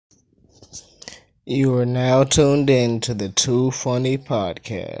You are now tuned in to the Too Funny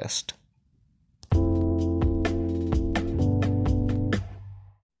Podcast.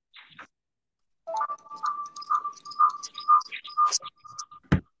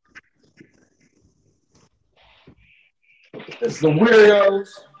 It's the weirdos.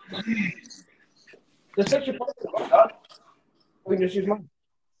 Just take your phone, dog. We can just use mine.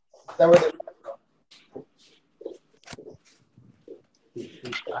 That way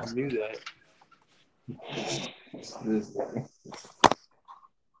I knew that.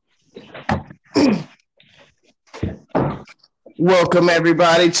 Welcome,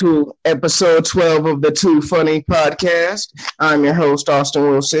 everybody, to episode 12 of the Too Funny Podcast. I'm your host, Austin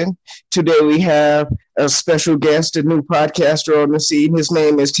Wilson. Today we have a special guest, a new podcaster on the scene. His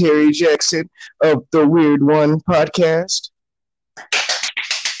name is Terry Jackson of the Weird One Podcast.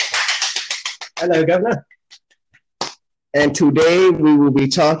 Hello, Governor. And today we will be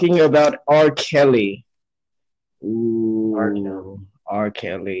talking about R. Kelly. Ooh, R.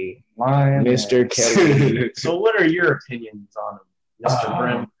 Kelly. Mr. Kelly. So what are your opinions on him, Mr.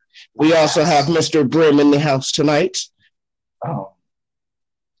 Brim? We also have Mr. Brim in the house tonight. Oh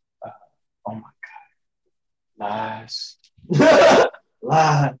my God. Lies.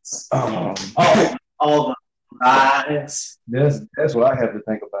 Lies. All the lies. That's what I have to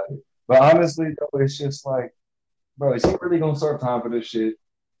think about it. But honestly, though, it's just like, bro, is he really gonna serve time for this shit?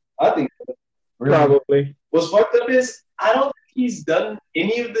 I think Really? Probably. what's fucked up is I don't think he's done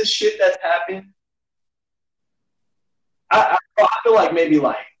any of the shit that's happened. I feel like maybe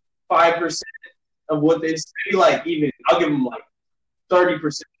like 5% of what they say, maybe like even I'll give them like 30%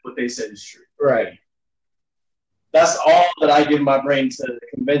 of what they said is true. Right. That's all that I give my brain to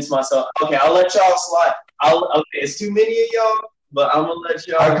convince myself. Okay, I'll let y'all slide. Okay, it's too many of y'all, but I'm gonna let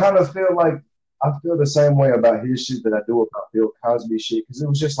y'all. I kind of feel like I feel the same way about his shit that I do about Bill Cosby shit, because it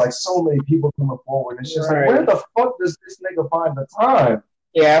was just like so many people coming forward. It's just Right. like, where the fuck does this nigga find the time?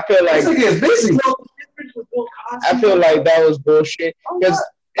 Yeah, I feel like This nigga is busy. I feel like that was bullshit because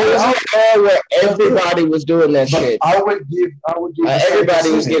it was an era where everybody was doing that But shit. I would give the same Everybody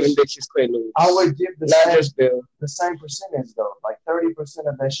was percentage. giving bitches quaaludes. I would give not the just Bill. same percentage though. Like 30%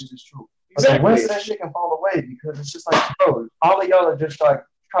 of that shit is true. But Exactly. the rest of that shit can fall away because it's just like, bro, all of y'all are just like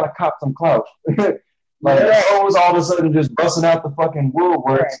trying to cop some clout. Like Yeah. hoes all of a sudden just busting out the fucking woodworks.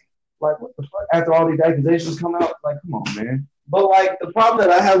 Right. Like what the fuck? After all these accusations come out, like come on, man. But like the problem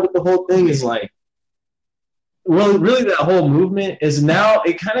that I have with the whole thing is like, well, really that whole movement is now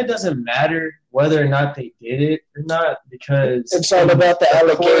it kind of doesn't matter whether or not they did it or not because It's all about the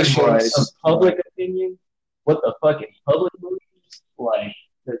allegations. of public opinion, what the fucking public believes. Like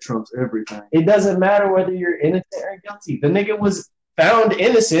That trumps everything. it doesn't matter whether you're innocent or guilty. The nigga was found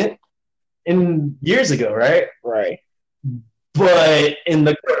innocent years ago, right? Right. But in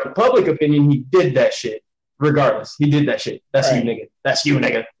the court of public opinion, he did that shit. Regardless, he did that shit. That's Right. you, nigga. That's you,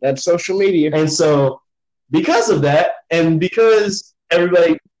 nigga. That's social media. And so, because of that, and because everybody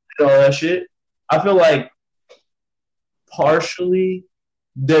did all that shit, I feel like partially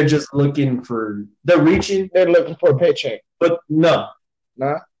they're just they're reaching, They're looking for a paycheck. but no.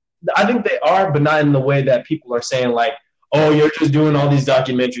 Nah. I think they are, but not in the way that people are saying, like, oh, you're just doing all these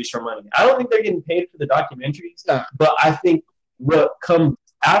documentaries for money. I don't think they're getting paid for the documentaries, Nah. but I think what comes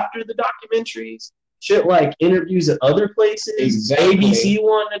after the documentaries, shit like interviews at other places, Exactly. ABC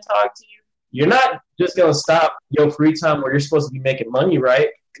wanting to talk to you, you're not just going to stop your free time where you're supposed to be making money, right?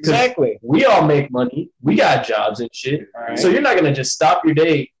 'Cause Exactly. we all make money. We got jobs and shit. All right. So you're not going to just stop your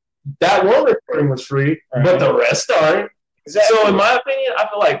day. That one recording was free, Right. but the rest aren't. Exactly. So in my opinion, I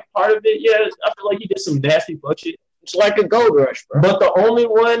feel like part of it, yeah, I feel like he did some nasty fuck shit. It's like a gold rush, bro. But the only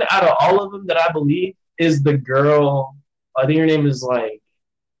one out of all of them that I believe is the girl. I think her name is like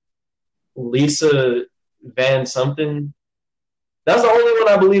Lisa Van something. That's the only one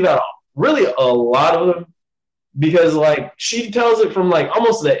I believe out of really a lot of them, because like she tells it from like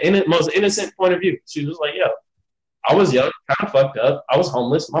almost the most innocent point of view. She was like, "Yo, I was young, kind of fucked up. I was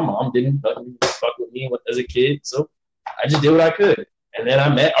homeless. My mom didn't fuck with me as a kid, so I just did what I could. And then I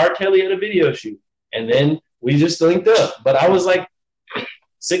met R. Kelly at a video shoot, and then we just linked up. But I was like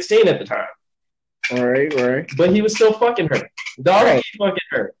 16 at the time. Right. But he was still fucking her. Dog, Right. he fucking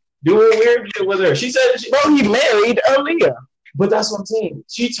her. Doing weird shit with her. She said, Bro, he married Aaliyah. but that's what I'm saying.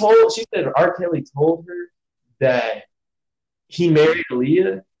 She said R. Kelly told her that he married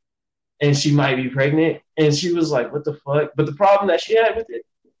Aaliyah and she might be pregnant. And she was like, what the fuck? But the problem that she had with it,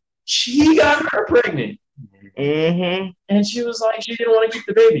 she got her pregnant. Mm-hmm. And she was like, she didn't want to keep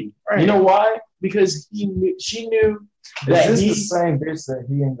the baby. Right. You know why? Because she knew that Is this the same bitch that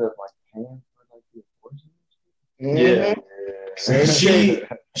he ended up like paying for like the abortion? Yeah. Mm-hmm.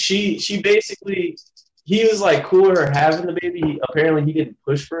 she basically, he was like cool with her having the baby. Apparently, he didn't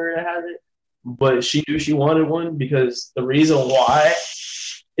push for her to have it, but she knew she wanted one because the reason why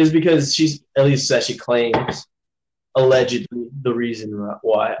is because she's, at least that she claims, allegedly the reason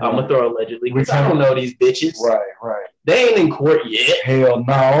why. I'm gonna throw allegedly because I don't know these bitches. Right. They ain't in court yet. Hell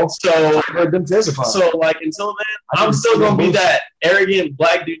no. So I heard them testify. So like until then, I'm still gonna be that arrogant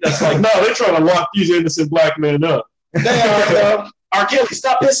black dude that's like, no, they're trying to lock these innocent black men up. They are, though. R. Kelly,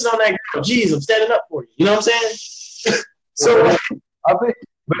 stop pissing on that girl. Jeez, I'm standing up for you. You know what I'm saying? So I think,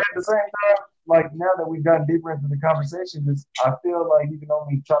 but at the same time, like now that we've gotten deeper into the conversation, I feel like you can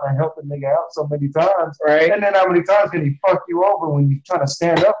only try to help a nigga out so many times, right? And then how many times can he fuck you over when you're trying to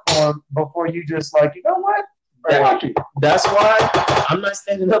stand up for him before you just like, you know what? Right. That's why I'm not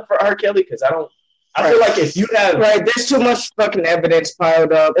standing up for R. Kelly because I feel like if you have there's too much fucking evidence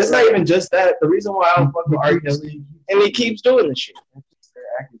piled up. It's not even just that. The reason why I don't fuck with R. Kelly, and he keeps doing the shit.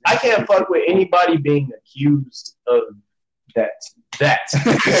 I can't fuck with anybody being accused of that.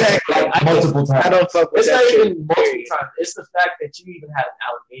 Exactly. Multiple times. I don't fuck with it's that. It's not shit. even multiple times. It's the fact that you even have an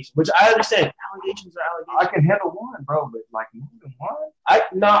allegation, which I understand. Allegations are allegations. I can handle one, bro, but like more than one? I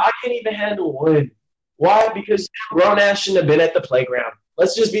can't even handle one. Why? Because grown ass shouldn't have been at the playground.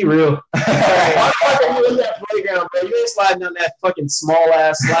 Let's just be real. Why the fuck are you in that playground, bro? You ain't sliding down that fucking small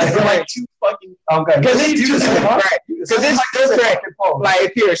ass slide. You're like too fucking. Okay. Because it's different. Like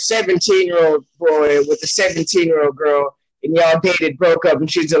if you're a 17-year-old boy with a 17-year-old girl and y'all dated, broke up,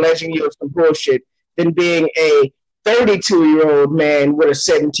 and she's alleging you of some bullshit, than being a 32-year-old man with a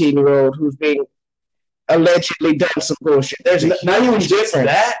 17-year-old who's being allegedly done some bullshit. There's not even just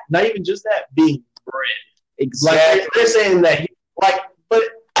that. Not even just that. Being bred. Exactly. Like they're saying that but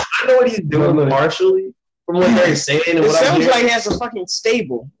I know what he's doing partially from what they're saying. And it sounds like he has a fucking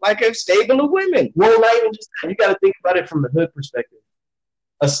stable, like a stable of women. Well, not even just that. You got to think about it from the hood perspective.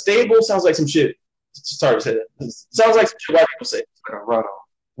 A stable sounds like some shit. Sorry to say that. Sounds like some shit white people say.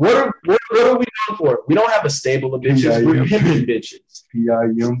 What are we known for? We don't have a stable of bitches. We're pimping bitches.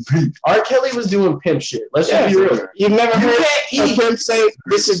 P-I-M-P. R. Kelly was doing pimp shit. Let's just be real. You've never heard a pimp say,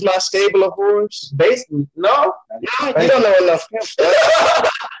 "This is my stable of whores"? Basically, no. You don't know enough pimps.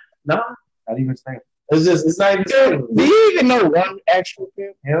 No. Not even saying. It's not even. Do you even know one actual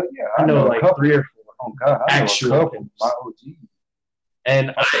pimp? Hell yeah. I know like 3 or 4. Oh God, I know actual a couple. My OG.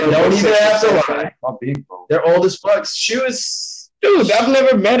 And I don't even have to lie. My big bro. They're old as fuck. She was. Dude, I've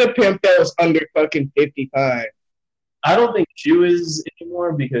never met a pimp that was under fucking 55. I don't think Shu is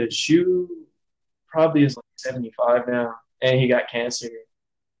anymore because Shu probably is like 75 now, and he got cancer,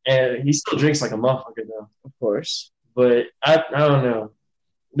 and he still drinks like a motherfucker though, of course. But I don't know.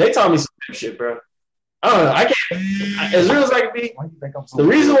 They taught me some shit, bro. I don't know. I can't. As real as I can be. Why do you think I'm so the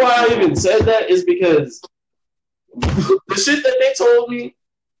reason why I even said that is because the shit that they told me.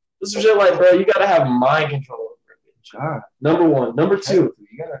 This was shit like, bro, you gotta have mind control. God. Number 1. Number 2,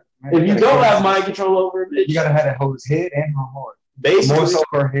 if you don't have mind control over a bitch, you gotta have that whole head and her heart. Basically, more so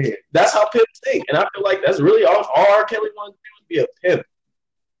her head. That's how pimps think, and I feel like that's really all R. Kelly wanted to do was be a pimp,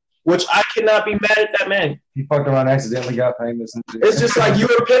 which I cannot be mad at that man. He fucked around, accidentally got famous. And shit. It's just like you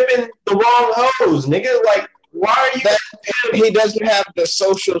were pimping the wrong hoes, nigga. Like, why are you? He doesn't have the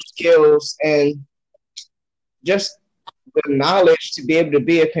social skills and just the knowledge to be able to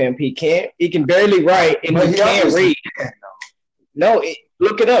be a pimp. He can barely write and he can't read. No,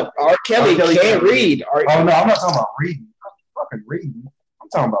 look it up. R. Kelly can't read. Oh no, I'm not talking about reading. I'm fucking reading. I'm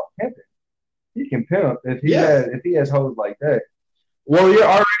talking about pimping. He can pimp if he has hoes like that. Well, you're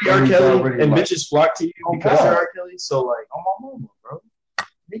already R. Kelly, and like, bitches flock to you because you're R. Kelly. So like, on my mama, bro.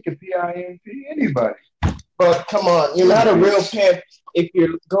 He can P-I-M-P anybody. But come on, you're not a real pimp if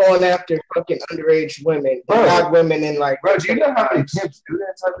you're going after fucking underage women, not women in like. Bro, do you know how many pimps do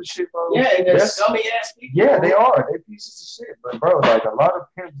that type of shit, bro? Yeah, and they're scummy ass people. Yeah, they are. They're pieces of shit. But bro, like a lot of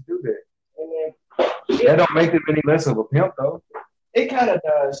pimps do that. And then that don't make them any less of a pimp, though. It kind of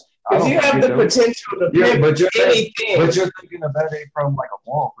does. Because you have the potential to pimp anything. But you're thinking about it from like a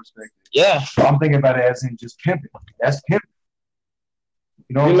moral perspective. Yeah. I'm thinking about it as in just pimping. That's pimping.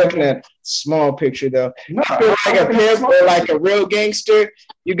 You know, you're looking at small picture though. No, like a pimp or like a real gangster,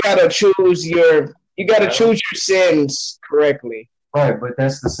 you gotta choose your sins correctly. Right, but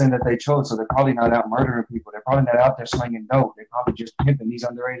that's the sin that they chose. So they're probably not out murdering people. They're probably not out there slinging dope. They're probably just pimping these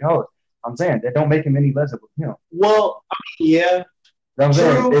underage hoes. I'm saying that don't make him any less of a pimp. Well, I mean, yeah. You know I'm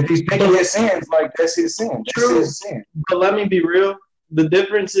saying if he's making his sins, like that's his sin. That's his sin. But let me be real. The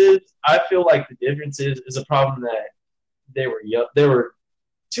difference is, I feel like the difference is a problem that they were young. They were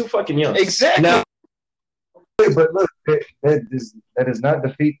too fucking young. Exactly. Now, but look, that does not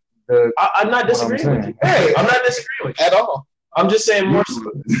defeat the. I'm not disagreeing with you. Hey, I'm not disagreeing with you at all. I'm just saying more.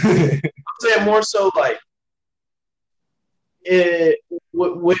 I'm saying more so like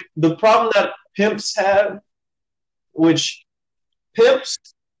with the problem that pimps have, which pimps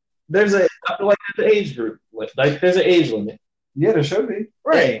I feel like there's an age group, like there's an age limit. Yeah, there should be.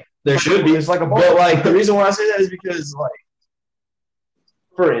 Right. There should be. It's like a bar. But like the reason why I say that is because like,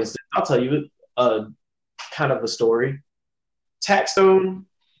 for instance, I'll tell you kind of a story. Taxstone,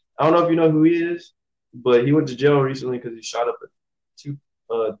 I don't know if you know who he is, but he went to jail recently because he shot up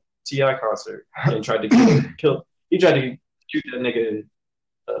a T.I. concert and tried to kill. He tried to shoot that nigga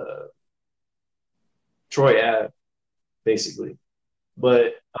Troy Ave, basically.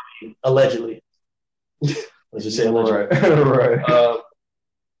 But I mean, allegedly. Let's just say allegedly. Right.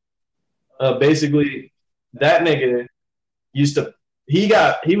 Basically, that nigga he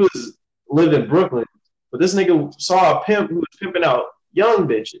lived in Brooklyn, but this nigga saw a pimp who was pimping out young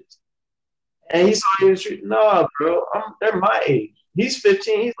bitches. And he saw him in the street. Nah, bro, they're my age. He's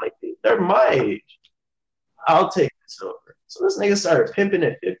 15. He's like, they're my age. I'll take this over. So this nigga started pimping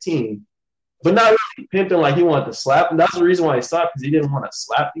at 15, but not really pimping like he wanted to slap them. That's the reason why he stopped, because he didn't want to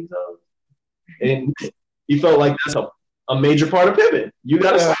slap these hoes. And he felt like that's a major part of pimping. You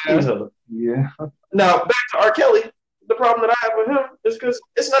got to slap these hoes. Yeah. Now, back to R. Kelly. The problem that I have with him is because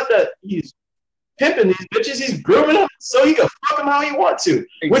it's not that he's pimping these bitches. He's grooming them so he can fuck them how he wants to,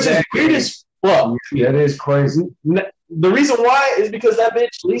 which is weird as fuck. Yeah, that is crazy. The reason why is because that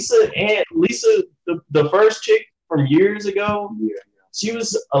bitch, Lisa, the first chick from years ago, she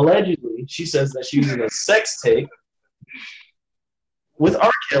was allegedly, she says that she was in a sex tape with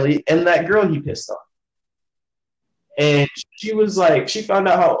R. Kelly and that girl he pissed off. And she was like, she found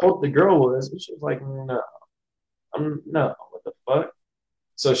out how old the girl was, and she was like, no, what the fuck?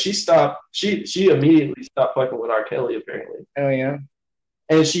 So she stopped. She immediately stopped fucking with R. Kelly, apparently. Oh yeah.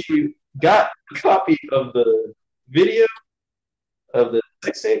 And she got a copy of the video of the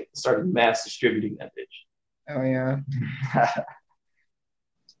sex tape and started mass distributing that bitch. Oh yeah.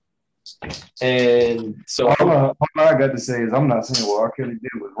 And so all I got to say is I'm not saying what R. Kelly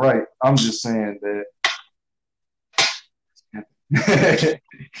did was right. I'm just saying that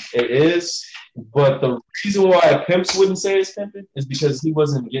it is. But the reason why pimps wouldn't say it's pimping is because he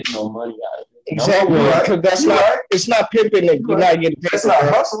wasn't getting no money out of it. Exactly. Because that's it's not pimping if you're not getting paid. That's not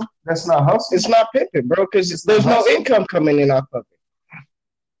hustle. That's not hustle. It's not pimping, bro, because there's no income coming in off of it.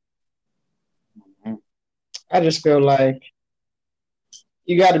 Mm-hmm. I just feel like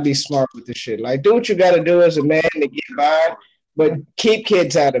you got to be smart with this shit. Like, do what you got to do as a man to get by, but keep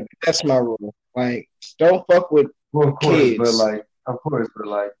kids out of it. That's my rule. Like, don't fuck with kids. But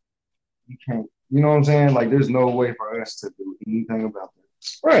like, you can't. You know what I'm saying? Like, there's no way for us to do anything about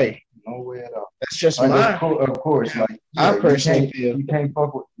this. Right. No way at all. That's just like, mine. Of course. Like, I personally feel you can't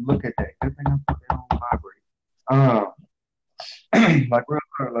fuck with. Look at that. Good thing I'm vibrate.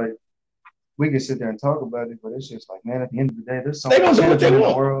 Like, we can sit there and talk about it, but it's just like, man, at the end of the day, there's so many children in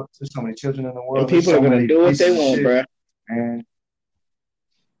the world. There's so many children in the world. And people are going to do what they want, bro. And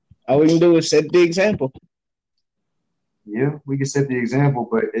all we can do is set the example. Yeah, we can set the example,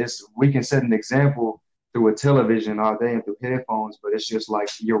 but we can set an example through a television all day and through headphones, but it's just like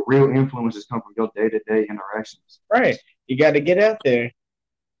your real influences come from your day-to-day interactions. Right. You got to get out there.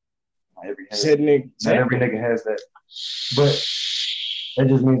 Not every nigga has that. But that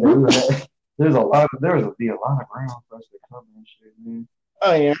just means that there's a be a lot of ground for us to cover and shit, man.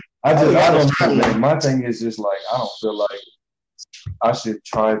 Oh, yeah. I don't feel like, my thing is just like, I don't feel like I should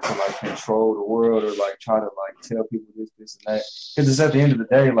try to like control the world or like try to like tell people this and that. Because it's at the end of the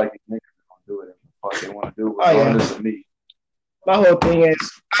day, like these niggas are gonna do it what they want to do, regardless of me. My whole thing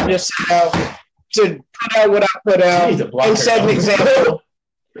is I just set out to put out what I put out and set an example.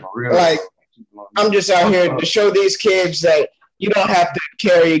 Like, I'm just out here to show these kids that you don't have to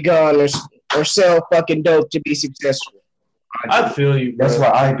carry a gun or sell fucking dope to be successful. I feel you, bro. That's why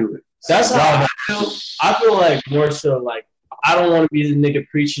I do it. That's how I feel. I feel like more so like I don't want to be the nigga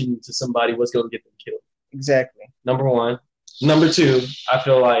preaching to somebody what's going to get them killed. Exactly. Number one. Number two, I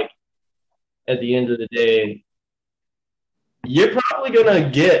feel like at the end of the day, you're probably going to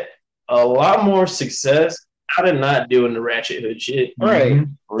get a lot more success out of not doing the ratchet hood shit. Right.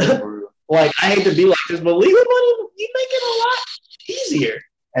 Mm-hmm. Like, I hate to be like this, but legal money, you make it a lot easier.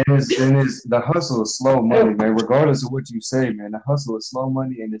 And it's the hustle is slow money, man. Regardless of what you say, man, the hustle is slow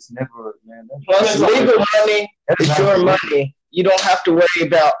money, and it's never, man. Plus, legal money is your money. You don't have to worry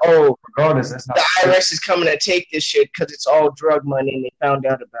about, regardless, that's not the IRS is coming to take this shit because it's all drug money, and they found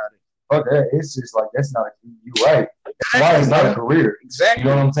out about it. Fuck that. It's just like that's not. You right. That's why it's not a career. Exactly.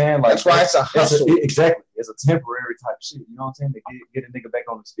 You know what I'm saying? Like that's why it's a hustle. Exactly. It's a temporary type shit. You know what I'm saying? To get a nigga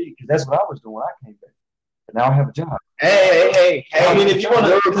back on his feet, because that's what I was doing when I came back. now I have a job. Hey. I mean, if you want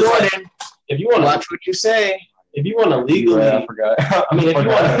to recording, if you want to watch what you say. if you want to legally, I forgot. I mean, if you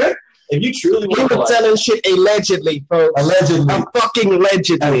want to, if you truly He want to, was like, telling shit allegedly, folks. Allegedly. I'm fucking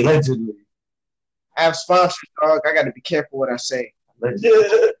allegedly. Allegedly. I have sponsors, dog. I got to be careful what I say. I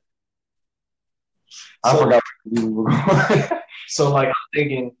So- forgot where we were going. so like I'm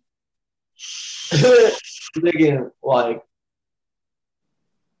thinking, like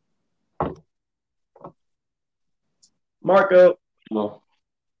Marco. No.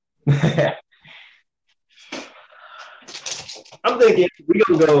 I'm thinking we're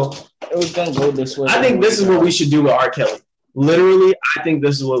gonna go. It was gonna go this way. I think this is what we should do with R. Kelly. Literally, I think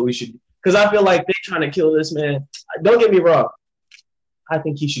this is what we should do. Because I feel like they're trying to kill this man. Don't get me wrong. I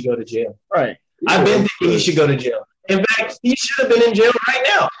think he should go to jail. Right. I've been thinking he should go to jail. In fact, he should have been in jail right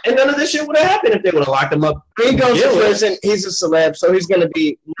now. And none of this shit would have happened if they would have locked him up. He goes to Yeah, prison. He's a celeb, so he's gonna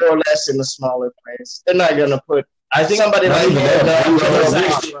be more or less in a smaller place. They're not gonna put I think somebody not like even that.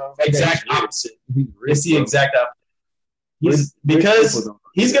 that. exact opposite. He's It's the bro. exact opposite. Rich Because people don't-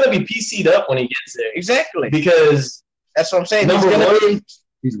 he's going to be PC'd up when he gets there. Exactly. Because, That's what I'm saying. Number He's gonna one- be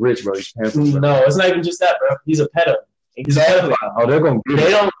He's rich, bro. He's handsome. Bro. no, it's not even just that, bro. He's a pedo. He's a exactly. pedophile. Oh, they're gonna get They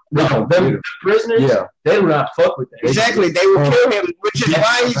it. don't, no, them prisoners, Yeah. they do not fuck with that. Exactly. They will kill him, which is Yeah.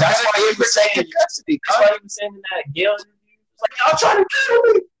 why he's That's why he in was protected saying- custody. That's why he was saying in that Gale interview, he's like, y'all trying to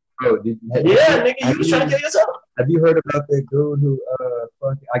kill me. Bro, Yeah, nigga, you was trying to kill yourself. Have you heard about that dude who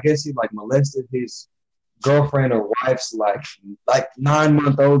fucking, I guess he like molested his girlfriend or wife's like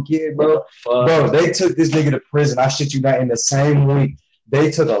 9-month-old kid, bro? Bro, they took this nigga to prison. I shit you not, in the same week.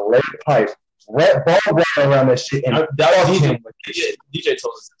 They took a lead pipe, wrapped ball wire around that shit, and That was fucked him with it. DJ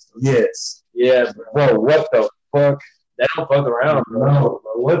told us this. Yes. Yeah, bro. Bro, what the fuck? They don't fuck around, bro. No,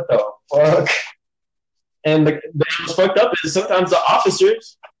 bro, what the fuck? And the was fucked up is sometimes the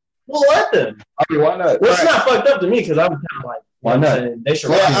officers will let them. I mean, why not? Well, it's not fucked up to me because I'm kind of like, Why you know what not? I'm saying? They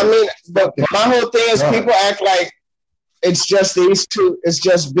should. Yeah, I mean, but my whole thing is Right. people act like it's just these two. It's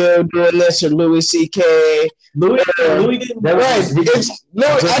just Bill doing this or Louis C.K. Louis didn't. That was- Right. It's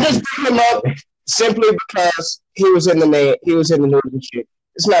Louis. I just bring him up simply because he was in the news and shit.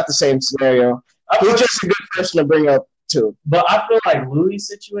 It's not the same scenario. He's just a good person to bring up too. But I feel like Louis'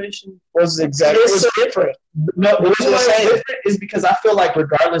 situation Was exactly It's so different. No, the What reason you why it's saying? different is because I feel like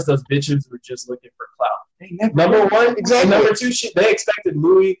regardless, those bitches were just looking for clout. They never- Number one, Exactly. And number two, they expected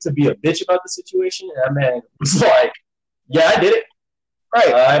Louis to be a bitch about the situation, and that man was like, "Yeah, I did it.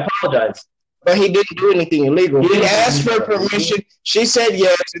 Right. I apologize." But he didn't do anything illegal. He He didn't do asked for anything. permission. She said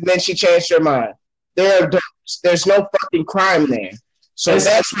yes, and then she changed her mind. They're adults. There's no fucking crime there. So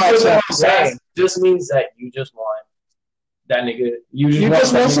that's why it's not the same. Just means that you just want that nigga. You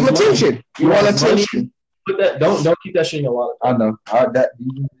just want some attention. You want attention. Put that. Don't keep that shit in your wallet. I know.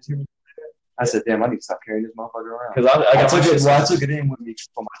 I said, damn, I need to stop carrying this motherfucker around. Because I got my shit. I took it in with me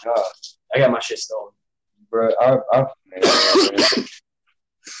for my job. I got my shit stolen. Bro,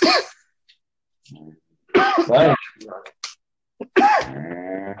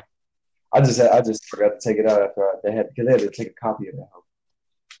 I just forgot to take it out after they had to take a copy of that.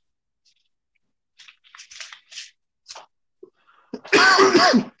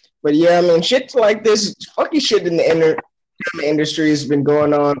 But yeah, I mean, shit like this, fucking shit in the entertainment industry has been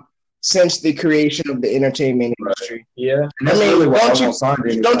going on since the creation of the entertainment industry. Yeah. And that's I mean, really why don't I you- won't sign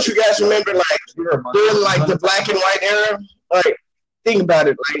anybody. Don't you guys remember, like, during like the black and white era? Like, think about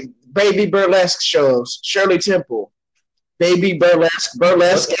it, like baby burlesque shows, Shirley Temple, baby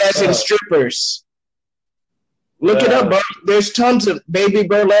burlesque as in strippers. Look it up, bro. There's tons of baby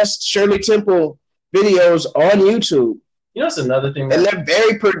burlesque Shirley Temple videos on YouTube, You know, it's another thing and that they're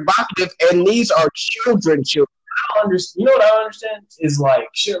very provocative. And these are children. I don't understand. You know what I don't understand is like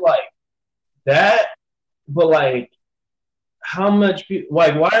shit like that, but like how much people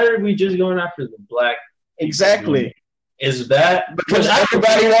like why are we just going after the black? Exactly, Is that because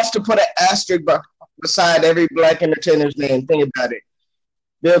everybody wants to put an asterisk beside every black entertainer's name. Think about it.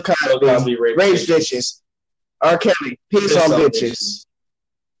 Bill Cosby, raised bitches. R. Kelly, peace on bitches.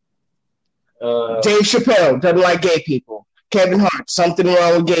 Dave Chappelle doesn't like gay people. Kevin Hart, something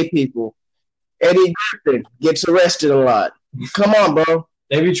wrong with gay people. Eddie Griffin gets arrested a lot. Come on, bro.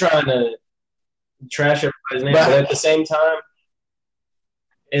 They be trying to trash everybody's name, but at the same time,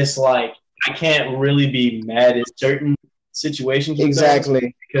 it's like I can't really be mad at certain situations with them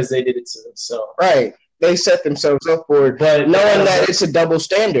Exactly. because they did it to themselves. Right. They set themselves up for it, But knowing that it's a double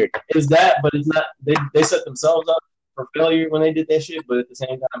standard. is that, but it's not. They set themselves up for failure when they did that shit. But at the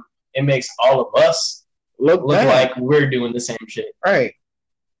same time, it makes all of us Look look bad. like we're doing the same shit. Right.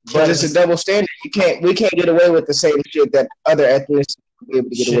 But it's a double standard. We can't get away with the same shit that other ethnicities be able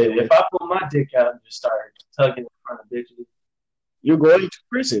to get away Shit, with it. if I pull my dick out and just start tugging in front of bitches, You're going to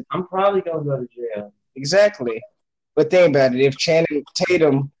prison. I'm probably gonna go to jail. Exactly. But think about it. If Channing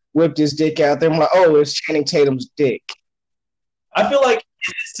Tatum whipped his dick out, then like, oh, it's Channing Tatum's dick. I feel like if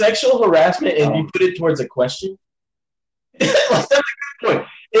it's sexual harassment and you put it towards a question, like, that's a good point.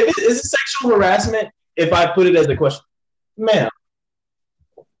 If it is sexual harassment, if I put it as a question, ma'am,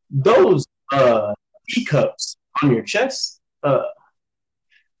 those teacups on your chest,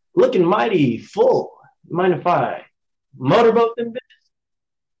 looking mighty full. Mind if I motorboat them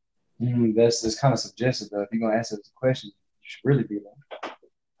bitches? That's kind of suggestive though. If you're gonna answer this question, you should really be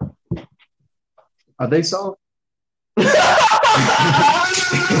like, are they soft?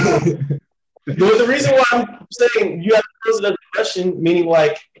 The reason why I'm saying you have to pose it as a question, meaning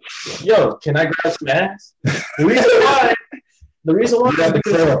like, yo, can I grab some ass? The reason why You have to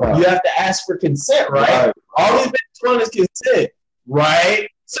clarify. you have to ask for consent, right? All these bitches want is consent, right?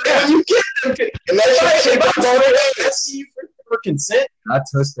 So when you get them, And that shit if goes I over go there. to ask you for consent, I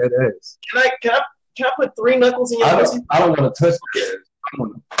touch that ass. can I put 3 knuckles in your pussy? I don't want to touch that ass. I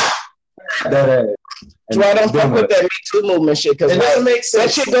want that ass. That's why I don't fuck with that Me Too movement shit, because It doesn't make that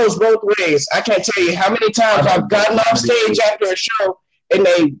sense. shit goes both ways. I can't tell you how many times I've gotten off stage after a show and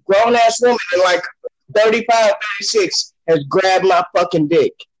a grown ass woman in like 35, 36 has grabbed my fucking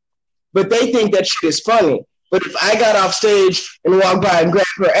dick. But they think that shit is funny. But if I got off stage and walked by and grabbed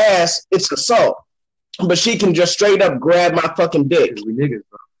her ass, it's assault. But she can just straight up grab my fucking dick. We niggas,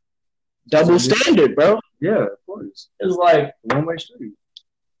 bro. Double standard, bro. Yeah, of course. It's like, One way street.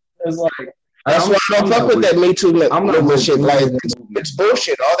 it's like, That's why I don't fuck with that Me Too I'm not movement with shit. the Like, movement. it's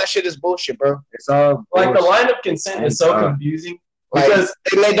bullshit. All that shit is bullshit, bro. It's all like the bullshit. line of consent is so confusing Like, because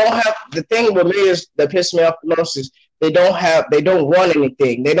and they don't have, the thing with me is that pisses me off the most is they don't want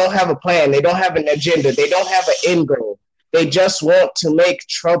anything. They don't have a plan. They don't have an agenda. They don't have an end goal. They just want to make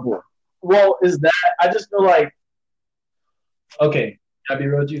trouble. well, is that I just feel like, okay, can I be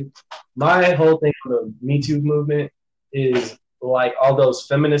real with you? My whole thing on the Me Too movement is like all those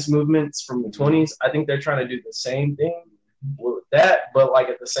feminist movements from the 20s. I think they're trying to do the same thing with that, but like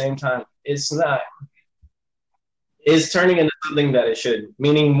at the same time, it's not. It's turning into something that it shouldn't.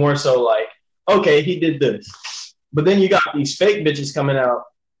 Meaning more so like, okay, he did this, but then you got these fake bitches coming out,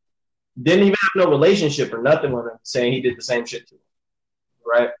 didn't even have no relationship or nothing with him, saying he did the same shit to him,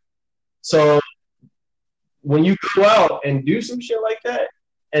 right? So when you go out and do some shit like that,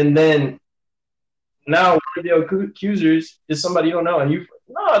 and then now one of the accusers is somebody you don't know, and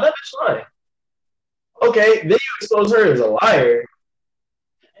no, that's lying. Okay, then you expose her as a liar,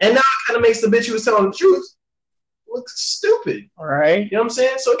 and now it kind of makes the bitch who was telling the truth look stupid. All right. You know what I'm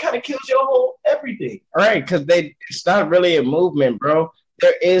saying? So it kind of kills your whole everything. All right, because it's not really a movement, bro.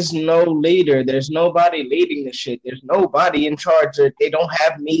 There is no leader. There's nobody leading the shit. There's nobody in charge. They don't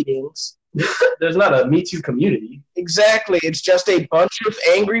have meetings. There's not a Me Too community. Exactly. It's just a bunch of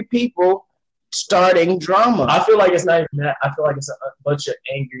angry people starting drama. I feel like it's not even that. I feel like it's a bunch of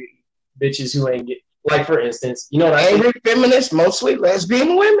angry bitches who ain't get. Like for instance, you know what I think? Angry feminists, mostly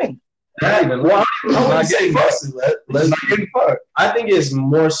lesbian women. Well, I Not wouldn't say getting mostly Let's not get fucked. I think it's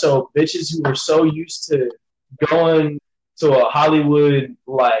more so bitches who were so used to going to a Hollywood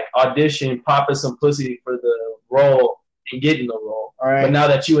like audition, popping some pussy for the role and getting the role. All right. But now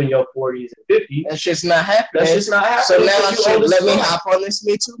that you in your 40s and 50s, That's just not happening. that's just not happening. So now because you old as let me fuck. hop on this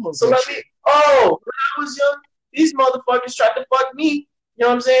Me Too movement. So let me. Oh, when I was young, these motherfuckers tried to fuck me. You know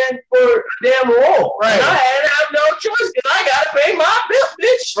what I'm saying? For a damn role. Right. And I had to have no choice because I gotta pay my bill,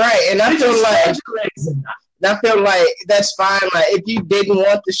 bitch. Right, and I Did feel you like stand your legs? I feel like that's fine. Like if you didn't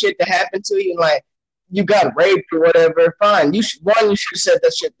want the shit to happen to you, like you got raped or whatever, fine. You should have said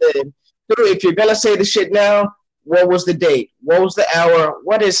that shit then. Two, if you're gonna say the shit now, what was the date? What was the hour?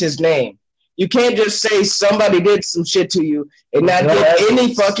 What is his name? You can't just say somebody did some shit to you and not No, give that's-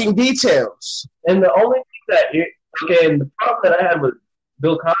 any fucking details. And the only thing and the problem that I had with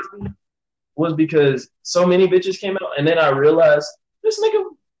Bill Cosby was because so many bitches came out, and then I realized this nigga.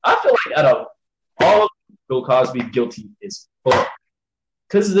 I feel like out of all of Bill Cosby, guilty as fuck,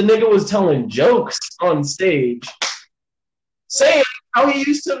 because the nigga was telling jokes on stage, saying how he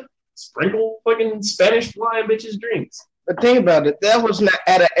used to sprinkle fucking Spanish fly in bitches' drinks. But think about it. That was not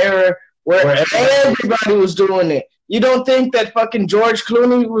at an era where everybody was doing it. You don't think that fucking George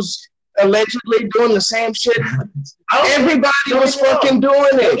Clooney was allegedly doing the same shit? Everybody was fucking doing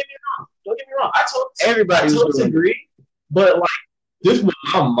it. Don't get me wrong. I Everybody was totally doing it. agree, but like this is what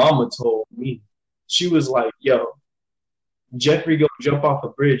my mama told me. She was like, "Yo, Jeffrey gonna jump off a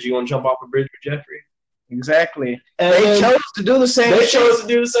bridge. You gonna jump off a bridge with Jeffrey?" Exactly. And They then chose to do the same they shit. chose to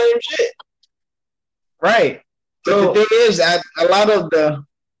do the same shit. Right. But the thing is, a lot of the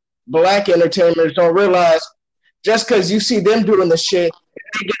black entertainers don't realize just because you see them doing the shit,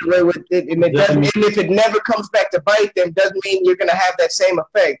 they get away with it, and it doesn't. And if it never comes back to bite them, doesn't mean you're gonna have that same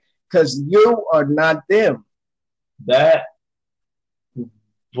effect because you are not them. But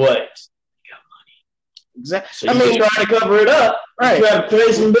Exactly. So I mean, trying to cover it up, right? You have to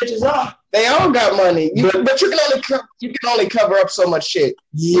pay some bitches off. They all got money, but you can only cover up so much shit.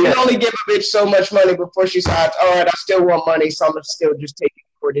 Yeah. You can only give a bitch so much money before she decides, all right, I still want money, so I'm gonna still just take it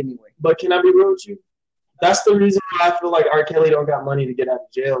for it anyway. But can I be real with you? That's the reason why I feel like R. Kelly don't got money to get out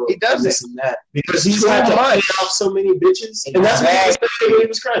of jail. He does this and that because he's had to pay off so many bitches, and that's what he was saying when he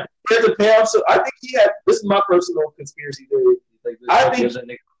was crying. He had to pay off. So I think he had. This is my personal conspiracy theory. I think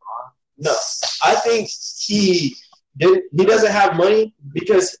no. I think he doesn't have money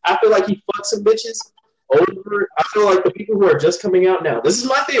because I feel like he fucked some bitches over. I feel like the people who are just coming out now. This is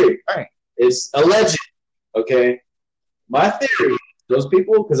my theory. Right. It's alleged. Okay. My theory. Those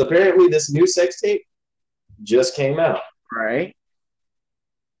people, because apparently this new sex tape just came out. Right.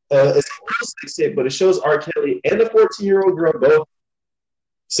 It's a real sex tape, but it shows R. Kelly and the 14-year-old girl both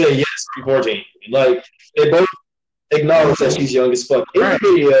say yes, I'm 14. Like they both acknowledge that she's young as fuck in the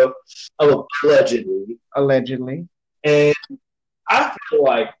video of allegedly. And I feel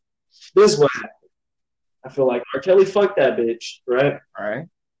like this is what happened. I feel like R. Kelly fucked that bitch, right? Right.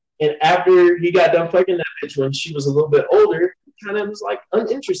 And after he got done fucking that bitch when she was a little bit older, he kind of was like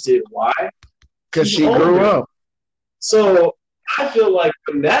uninterested. Why? Because she grew up. So I feel like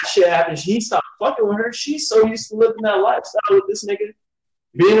when that shit happened, he stopped fucking with her. She's so used to living that lifestyle with this nigga,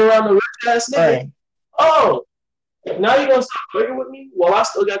 being around the rich ass nigga. Right. Oh, now you're gonna stop fucking with me? Well, I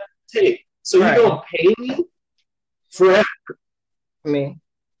still got the tape. So you're gonna pay me forever.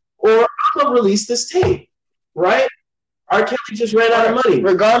 Or I'm gonna release this tape, right? R. Kelly just ran out of money.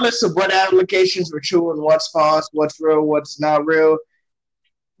 Regardless of what allegations were true and what's false, what's real, what's not real,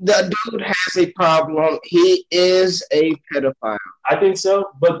 the dude has a problem. He is a pedophile. I think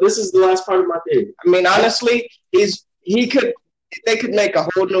so, but this is the last part of my theory. I mean, honestly, they could make a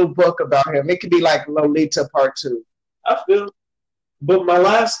whole new book about him. It could be like Lolita Part 2. I feel, but my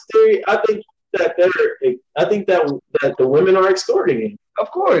last theory, I think that the women are extorting him. Of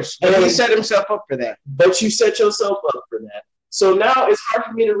course, but he set himself up for that. But you set yourself up for that. So now it's hard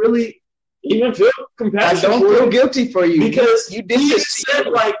for me to really even feel compassion. I don't feel guilty for you because you did just said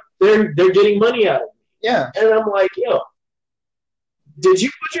like they're getting money out of me. Yeah, and I'm like, yo, did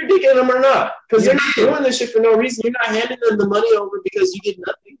you put your dick in them or not? Because they're not doing this shit for no reason. You're not handing them the money over because you get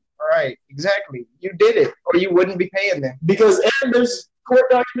nothing. All right, exactly. You did it, or you wouldn't be paying them. Because and there's court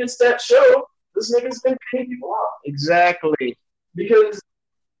documents that show this nigga's been paying people off. Exactly. Because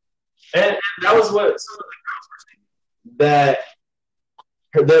and that was what some of the girls were saying. That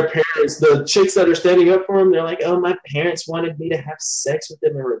their parents, the chicks that are standing up for them, they're like, oh, my parents wanted me to have sex with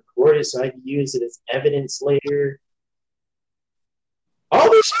them and record it so I could use it as evidence later. All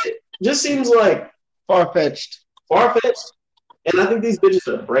this shit just seems like far-fetched. And I think these bitches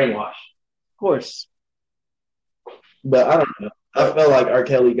are brainwashed. Of course. But I don't know. I felt like R.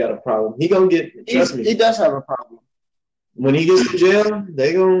 Kelly got a problem. He gonna get, trust me. He does have a problem. When he gets to jail,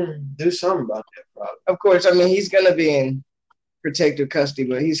 they gonna do something about that problem. Of course, I mean, he's gonna be in protective custody,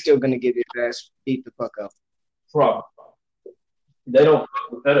 but he's still gonna get his ass beat the fuck up. Problem. They don't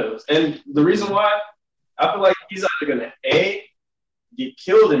fuck with pedos. And the reason why, I feel like he's either gonna A, get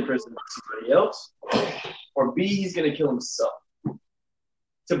killed in prison by somebody else, or B, he's gonna kill himself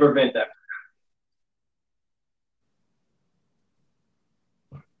to prevent that.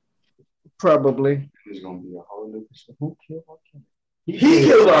 Probably. There's gonna be a whole new person. Who killed R. Kelly? He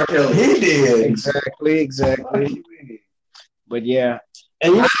killed R. Kelly. He did. Exactly. But yeah.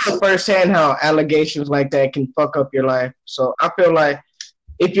 And you know firsthand how allegations like that can fuck up your life. So I feel like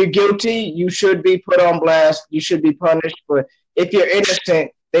if you're guilty, you should be put on blast. You should be punished. But if you're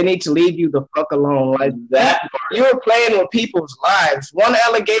innocent, they need to leave you the fuck alone. Like that. You're playing with people's lives. One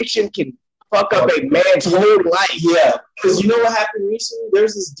allegation can fuck up a man's whole life. Yeah. Because you know what happened recently?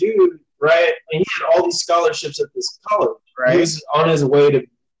 There's this dude, right? And he had all these scholarships at this college. Right. He was on his way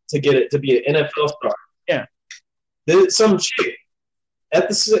to get it to be an NFL star. Yeah. Some chick at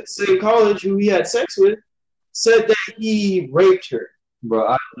the same college who he had sex with said that he raped her. Bro,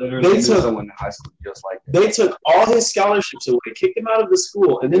 I literally knew someone in high school just like that. They took all his scholarships away, kicked him out of the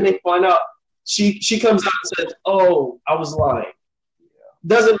school, and then they find out she comes out and says, "Oh, I was lying." Yeah.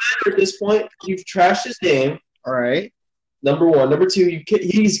 Doesn't matter at this point. You've trashed his name. All right. Number one. Number two,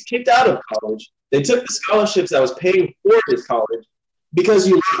 he's kicked out of college. They took the scholarships that was paying for his college because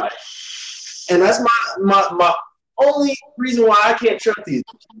you lied. And that's only reason why I can't trust these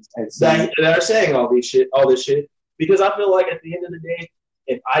bitches that are saying all this shit, because I feel like at the end of the day,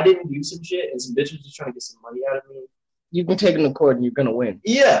 if I didn't do some shit and some bitches just trying to get some money out of me, you can take him to court and you're gonna win.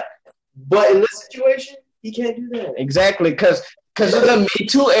 Yeah, but in this situation, he can't do that. Exactly, because of the Me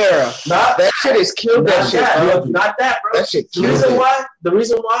Too era. That shit has killed that shit. Not that, bro. That shit the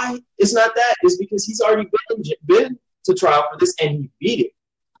reason why it's not that is because he's already been to trial for this and he beat it.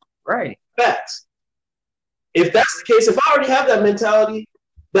 Right. Facts. If that's the case, if I already have that mentality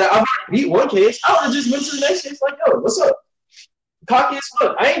that I've already beat one case, I would have just went to the next case like, yo, what's up? Cocky as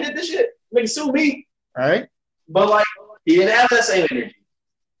fuck. I ain't did this shit. Nigga, sue me. All right. But like, he didn't have that same energy.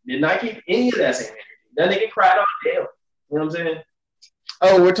 Did not keep any of that same energy. That nigga cried on jail. You know what I'm saying?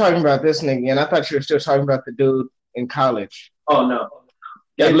 Oh, we're talking about this nigga, and I thought you were still talking about the dude in college. Oh no.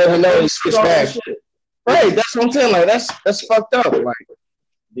 Yeah, let me know he switched back. Right, that's what I'm saying. Like that's fucked up. Like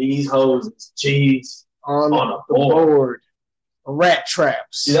these hoes is cheese on the board. Rat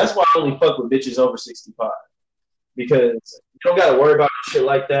traps. See, that's why I only fuck with bitches over 65. Because you don't gotta worry about shit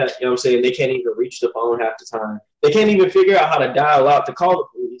like that. You know what I'm saying? They can't even reach the phone half the time. They can't even figure out how to dial out to call the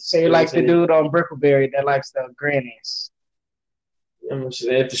police. So you're like the dude on Brickleberry that likes the grannies. You know,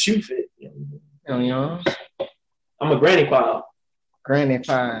 if the shoe fit. You know. I'm a granny file. Granny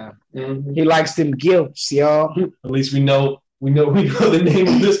file. Mm-hmm. He likes them gifts, y'all. At least we know the name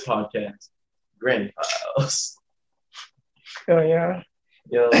of this podcast. Granny Files. Oh yeah.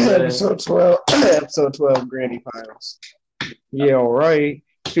 Yeah. Episode 12. Episode 12, Granny Files. Yeah, all right.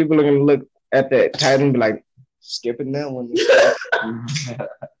 People are gonna look at that title and be like, skipping that one.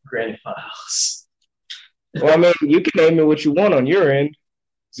 Granny Files. Well, I mean, you can name it what you want on your end.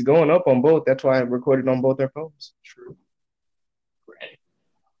 It's going up on both. That's why I recorded on both our phones. True. Granny.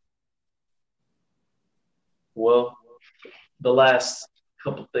 Well, the last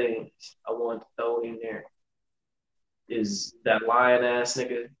couple things I want to throw in there is that lion ass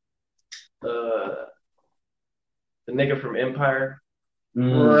nigga, the nigga from Empire,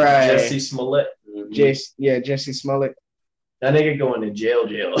 right? Jesse Smollett. Jesse Smollett. That nigga going to jail.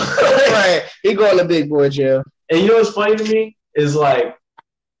 Right, he going to big boy jail. And you know what's funny to me is like,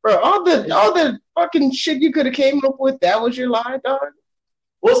 bro, all the fucking shit you could have came up with, that was your lie, dog.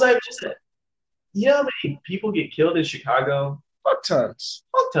 What's that just that? You know how many people get killed in Chicago? Fuck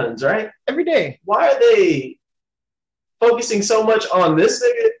tons, right? Every day. Why are they focusing so much on this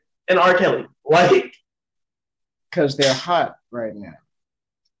nigga and R. Kelly? Like, because they're hot right now.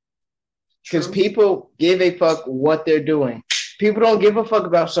 Because people give a fuck what they're doing. People don't give a fuck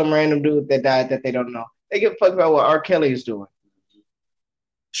about some random dude that died that they don't know. They give a fuck about what R. Kelly is doing.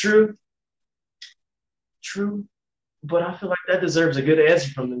 True. But I feel like that deserves a good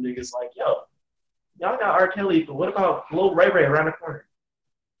answer from the niggas. Like, yo, y'all got R. Kelly, but what about Lil Ray Ray around the corner?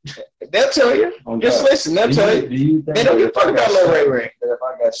 They'll tell you. Just listen. They'll tell you. They don't give a fuck about Lil Ray Ray. If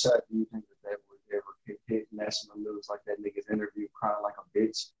I got shot, do you think that would ever hit national news like that nigga's interview crying like a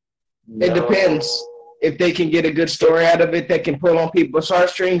bitch? No. It depends. If they can get a good story out of it that can pull on people's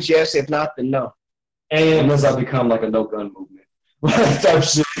heartstrings, yes. If not, then no. And unless I become like a no-gun movement.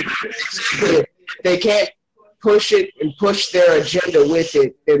 They can't push it and push their agenda with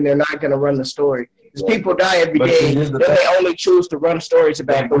it, then they're not going to run the story. Because people die every day, then they only choose to run stories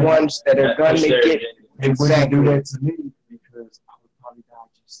about the ones that are going to get. They wouldn't do that to me because I would probably die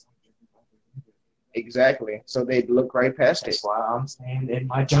just like everybody. Exactly. So they'd look right past That's it. why I'm staying in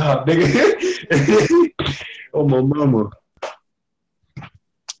my job, nigga. Oh, my mama.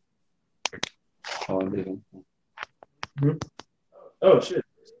 Oh, nigga. Oh, shit.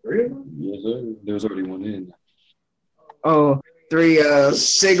 Really? Yes, sir. There's already one in. Oh, 3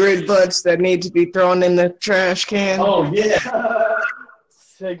 cigarette butts that need to be thrown in the trash can. Oh, yeah.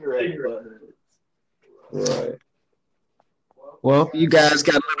 Cigarette butts. Right. Well, you guys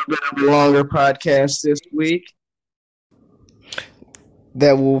got a little bit of a longer podcast this week.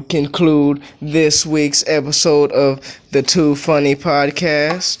 That will conclude this week's episode of the Too Funny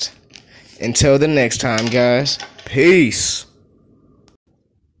Podcast. Until the next time, guys. Peace.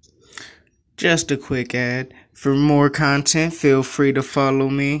 Just a quick ad. For more content, feel free to follow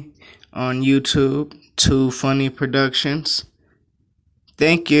me on YouTube, Too Funny Productions.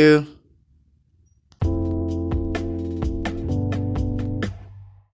 Thank you.